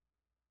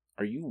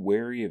Are you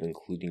wary of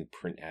including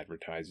print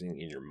advertising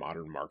in your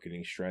modern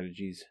marketing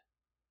strategies?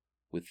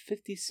 With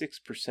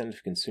 56%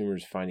 of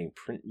consumers finding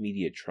print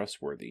media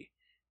trustworthy,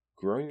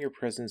 growing your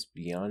presence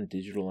beyond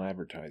digital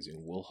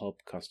advertising will help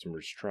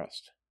customers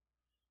trust.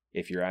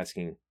 If you're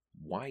asking,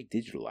 why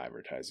digital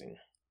advertising?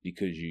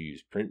 Because you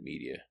use print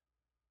media.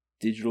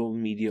 Digital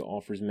media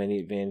offers many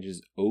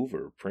advantages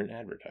over print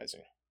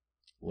advertising.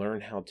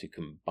 Learn how to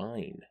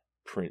combine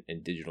print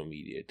and digital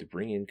media to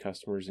bring in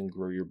customers and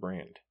grow your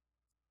brand.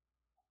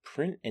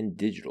 Print and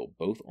digital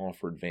both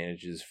offer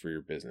advantages for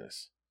your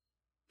business.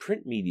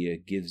 Print media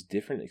gives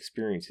different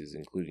experiences,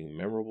 including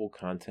memorable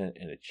content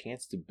and a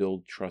chance to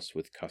build trust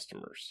with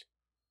customers.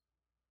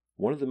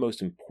 One of the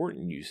most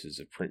important uses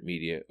of print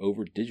media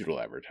over digital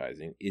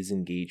advertising is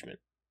engagement.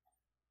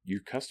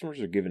 Your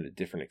customers are given a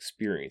different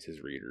experience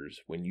as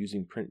readers when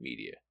using print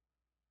media.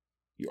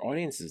 Your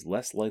audience is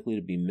less likely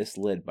to be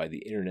misled by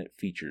the internet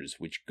features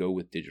which go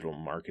with digital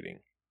marketing.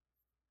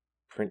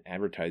 Print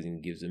advertising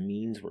gives a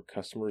means where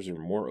customers are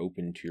more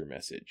open to your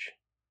message.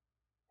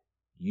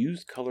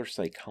 Use color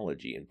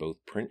psychology in both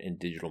print and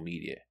digital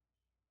media.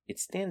 It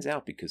stands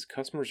out because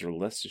customers are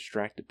less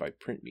distracted by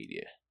print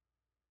media.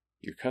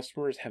 Your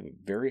customers have a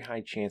very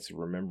high chance of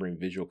remembering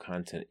visual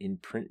content in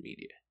print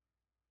media.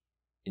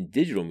 In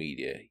digital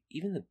media,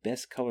 even the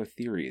best color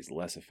theory is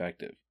less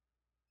effective.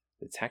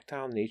 The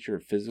tactile nature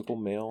of physical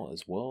mail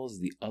as well as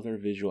the other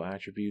visual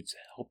attributes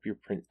help your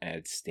print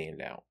ads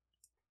stand out.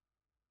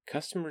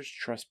 Customers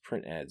trust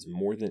print ads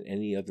more than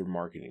any other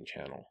marketing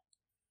channel.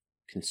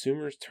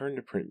 Consumers turn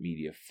to print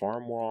media far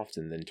more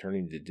often than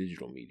turning to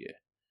digital media.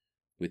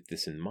 With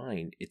this in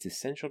mind, it's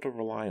essential to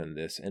rely on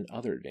this and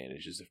other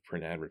advantages of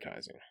print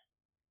advertising.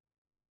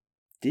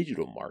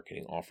 Digital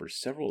marketing offers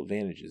several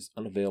advantages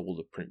unavailable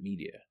to print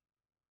media.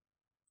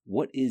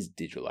 What is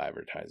digital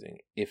advertising,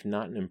 if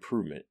not an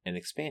improvement and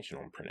expansion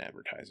on print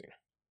advertising?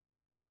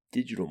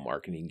 Digital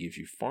marketing gives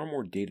you far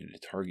more data to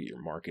target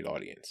your market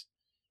audience.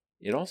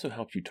 It also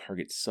helps you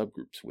target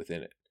subgroups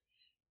within it.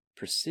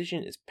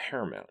 Precision is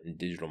paramount in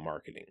digital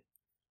marketing.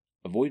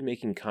 Avoid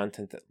making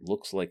content that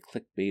looks like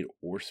clickbait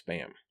or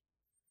spam.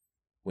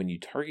 When you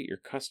target your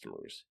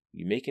customers,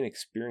 you make an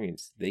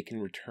experience they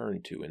can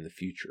return to in the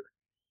future.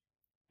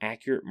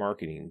 Accurate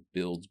marketing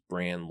builds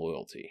brand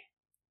loyalty.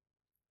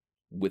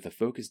 With a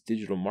focused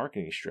digital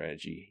marketing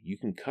strategy, you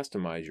can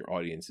customize your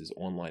audience's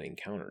online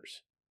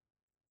encounters.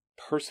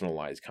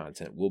 Personalized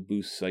content will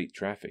boost site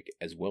traffic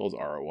as well as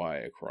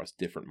ROI across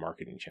different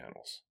marketing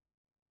channels.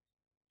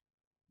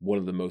 One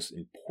of the most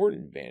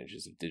important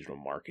advantages of digital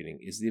marketing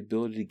is the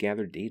ability to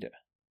gather data.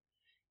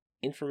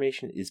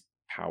 Information is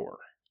power,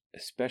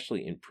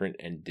 especially in print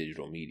and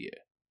digital media.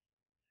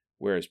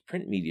 Whereas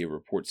print media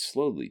reports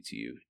slowly to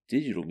you,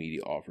 digital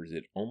media offers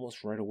it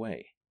almost right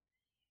away.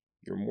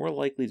 You're more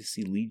likely to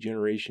see lead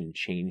generation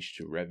change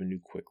to revenue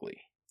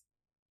quickly.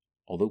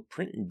 Although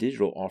print and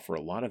digital offer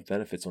a lot of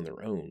benefits on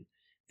their own,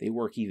 they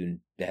work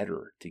even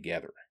better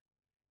together.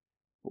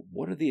 But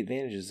what are the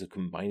advantages of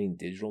combining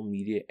digital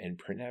media and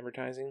print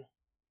advertising?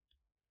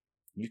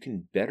 You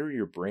can better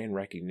your brand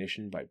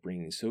recognition by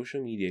bringing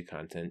social media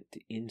content to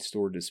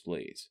in-store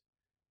displays.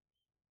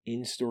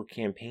 In-store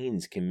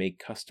campaigns can make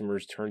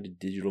customers turn to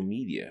digital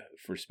media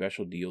for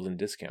special deals and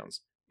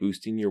discounts,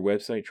 boosting your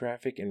website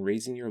traffic and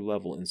raising your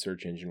level in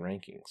search engine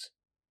rankings.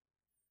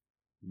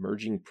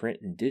 Merging print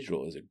and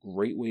digital is a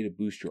great way to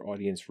boost your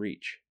audience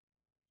reach.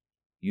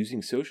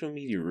 Using social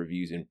media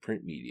reviews in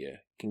print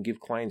media can give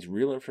clients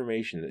real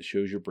information that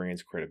shows your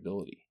brand's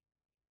credibility.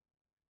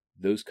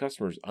 Those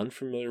customers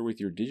unfamiliar with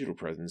your digital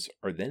presence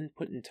are then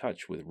put in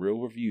touch with real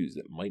reviews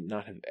that might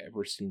not have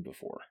ever seen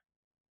before.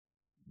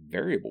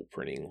 Variable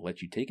printing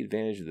lets you take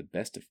advantage of the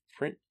best of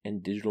print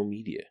and digital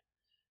media.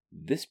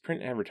 This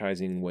print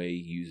advertising way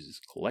uses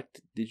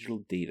collected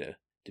digital data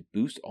to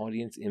boost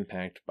audience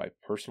impact by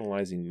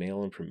personalizing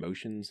mail-in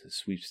promotions,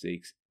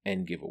 sweepstakes,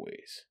 and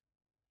giveaways.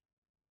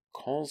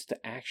 Calls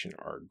to action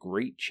are a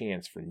great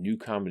chance for new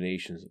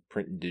combinations of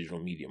print and digital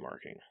media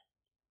marketing.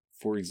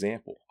 For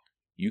example,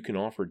 you can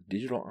offer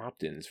digital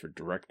opt-ins for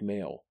direct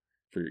mail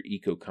for your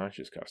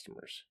eco-conscious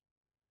customers,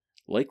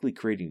 likely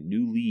creating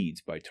new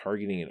leads by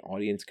targeting an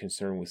audience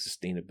concerned with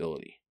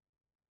sustainability.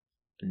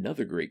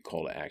 Another great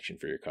call to action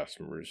for your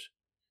customers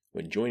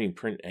when joining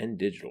print and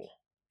digital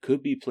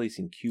could be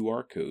placing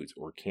QR codes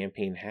or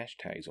campaign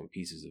hashtags on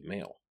pieces of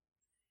mail.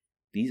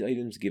 These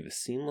items give a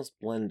seamless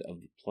blend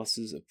of the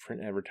pluses of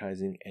print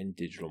advertising and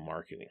digital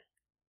marketing.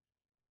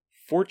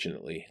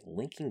 Fortunately,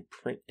 linking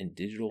print and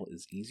digital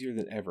is easier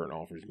than ever and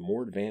offers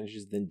more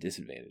advantages than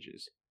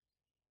disadvantages.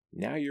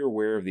 Now you're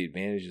aware of the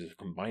advantages of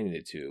combining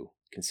the two,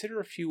 consider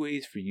a few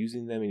ways for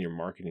using them in your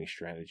marketing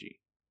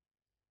strategy.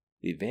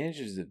 The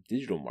advantages of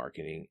digital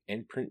marketing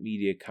and print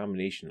media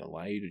combination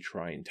allow you to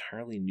try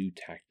entirely new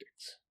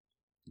tactics.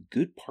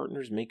 Good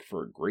partners make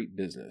for a great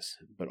business,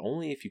 but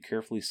only if you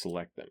carefully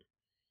select them.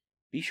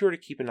 Be sure to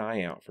keep an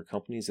eye out for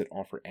companies that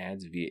offer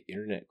ads via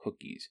internet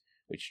cookies,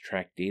 which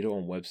track data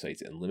on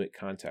websites and limit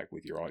contact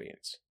with your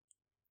audience.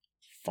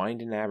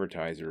 Find an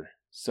advertiser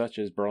such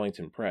as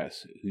Burlington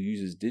Press, who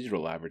uses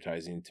digital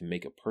advertising to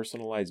make a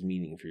personalized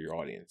meaning for your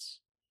audience.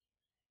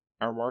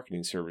 Our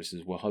marketing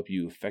services will help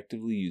you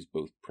effectively use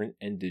both print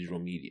and digital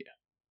media.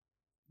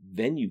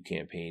 Venue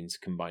campaigns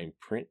combine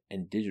print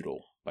and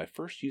digital by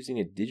first using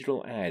a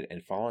digital ad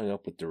and following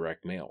up with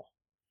direct mail.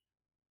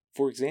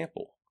 For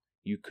example,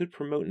 you could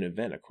promote an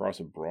event across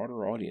a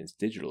broader audience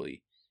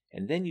digitally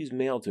and then use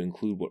mail to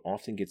include what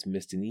often gets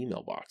missed in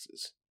email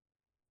boxes.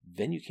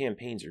 Venue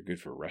campaigns are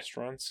good for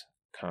restaurants,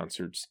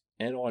 concerts,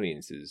 and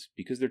audiences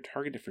because they're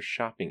targeted for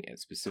shopping at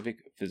specific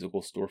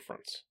physical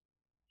storefronts.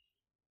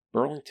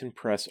 Burlington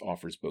Press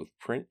offers both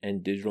print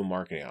and digital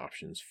marketing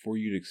options for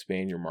you to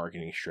expand your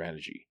marketing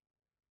strategy.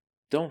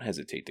 Don't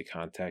hesitate to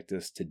contact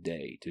us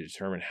today to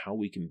determine how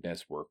we can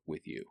best work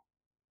with you.